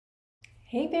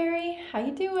Hey Barry, how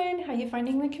you doing? How you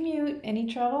finding the commute? Any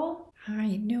trouble?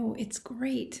 Hi, no, it's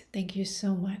great. Thank you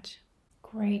so much.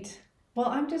 Great. Well,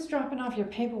 I'm just dropping off your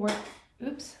paperwork.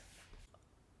 Oops.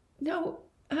 No,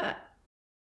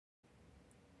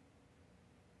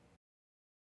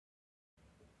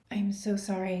 I'm so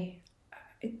sorry.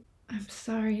 I'm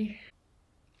sorry.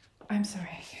 I'm sorry.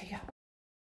 Here you go.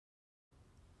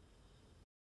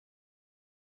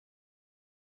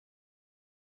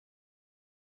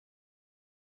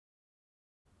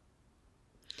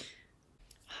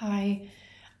 Hi.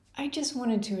 I just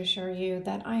wanted to assure you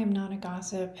that I am not a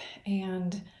gossip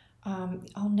and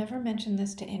I'll never mention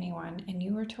this to anyone and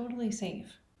you are totally safe.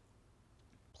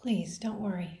 Please don't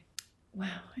worry.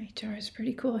 Wow, HR is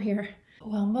pretty cool here.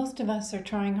 Well, most of us are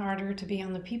trying harder to be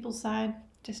on the people side.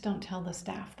 Just don't tell the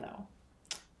staff though.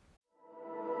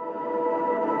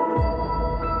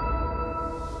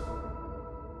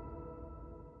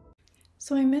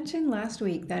 So I mentioned last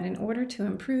week that in order to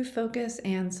improve focus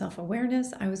and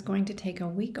self-awareness, I was going to take a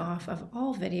week off of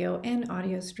all video and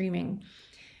audio streaming,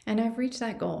 and I've reached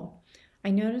that goal. I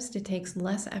noticed it takes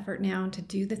less effort now to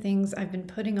do the things I've been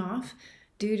putting off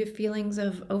due to feelings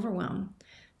of overwhelm,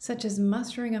 such as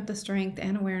mustering up the strength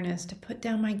and awareness to put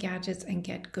down my gadgets and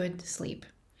get good sleep.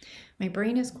 My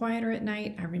brain is quieter at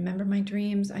night, I remember my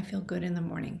dreams, I feel good in the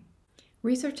morning.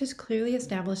 Research has clearly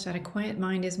established that a quiet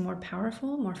mind is more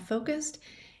powerful, more focused,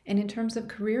 and in terms of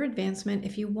career advancement,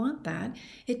 if you want that,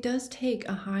 it does take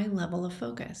a high level of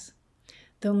focus.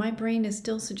 Though my brain is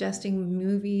still suggesting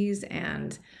movies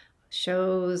and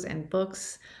shows and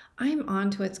books, I'm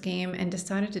onto its game and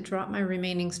decided to drop my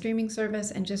remaining streaming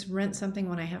service and just rent something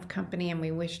when I have company and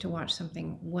we wish to watch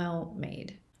something well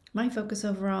made. My focus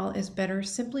overall is better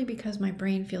simply because my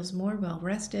brain feels more well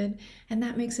rested, and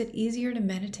that makes it easier to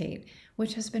meditate,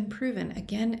 which has been proven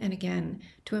again and again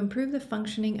to improve the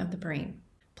functioning of the brain.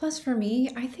 Plus, for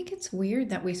me, I think it's weird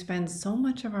that we spend so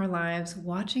much of our lives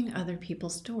watching other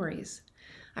people's stories.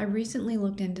 I recently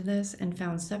looked into this and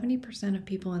found 70% of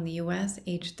people in the US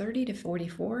aged 30 to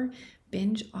 44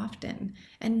 binge often,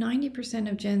 and 90%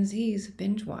 of Gen Zs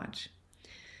binge watch.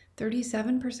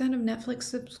 37% of Netflix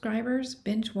subscribers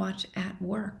binge watch at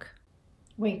work.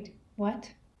 Wait,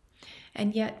 what?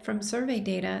 And yet, from survey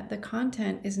data, the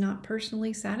content is not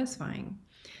personally satisfying.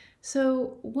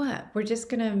 So, what? We're just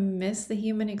going to miss the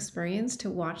human experience to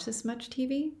watch this much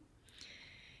TV?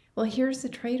 Well, here's the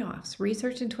trade offs.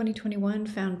 Research in 2021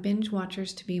 found binge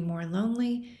watchers to be more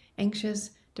lonely,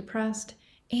 anxious, depressed,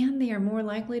 and they are more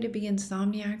likely to be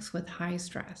insomniacs with high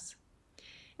stress.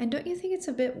 And don't you think it's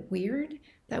a bit weird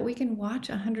that we can watch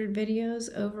 100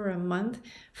 videos over a month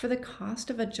for the cost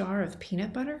of a jar of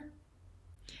peanut butter?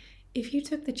 If you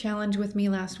took the challenge with me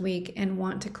last week and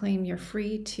want to claim your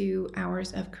free 2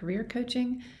 hours of career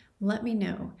coaching, let me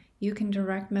know. You can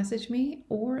direct message me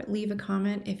or leave a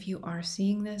comment if you are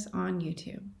seeing this on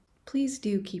YouTube. Please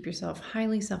do keep yourself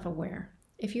highly self-aware.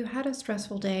 If you had a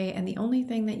stressful day and the only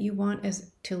thing that you want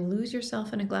is to lose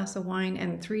yourself in a glass of wine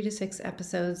and 3 to 6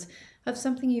 episodes of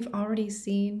something you've already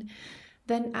seen,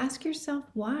 then ask yourself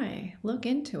why. Look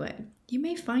into it. You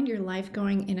may find your life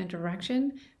going in a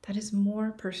direction that is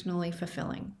more personally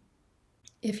fulfilling.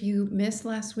 If you missed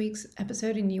last week's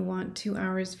episode and you want 2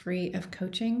 hours free of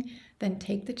coaching, then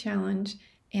take the challenge.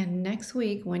 And next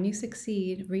week, when you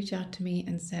succeed, reach out to me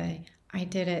and say, I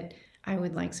did it. I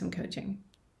would like some coaching.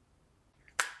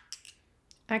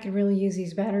 I could really use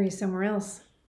these batteries somewhere else.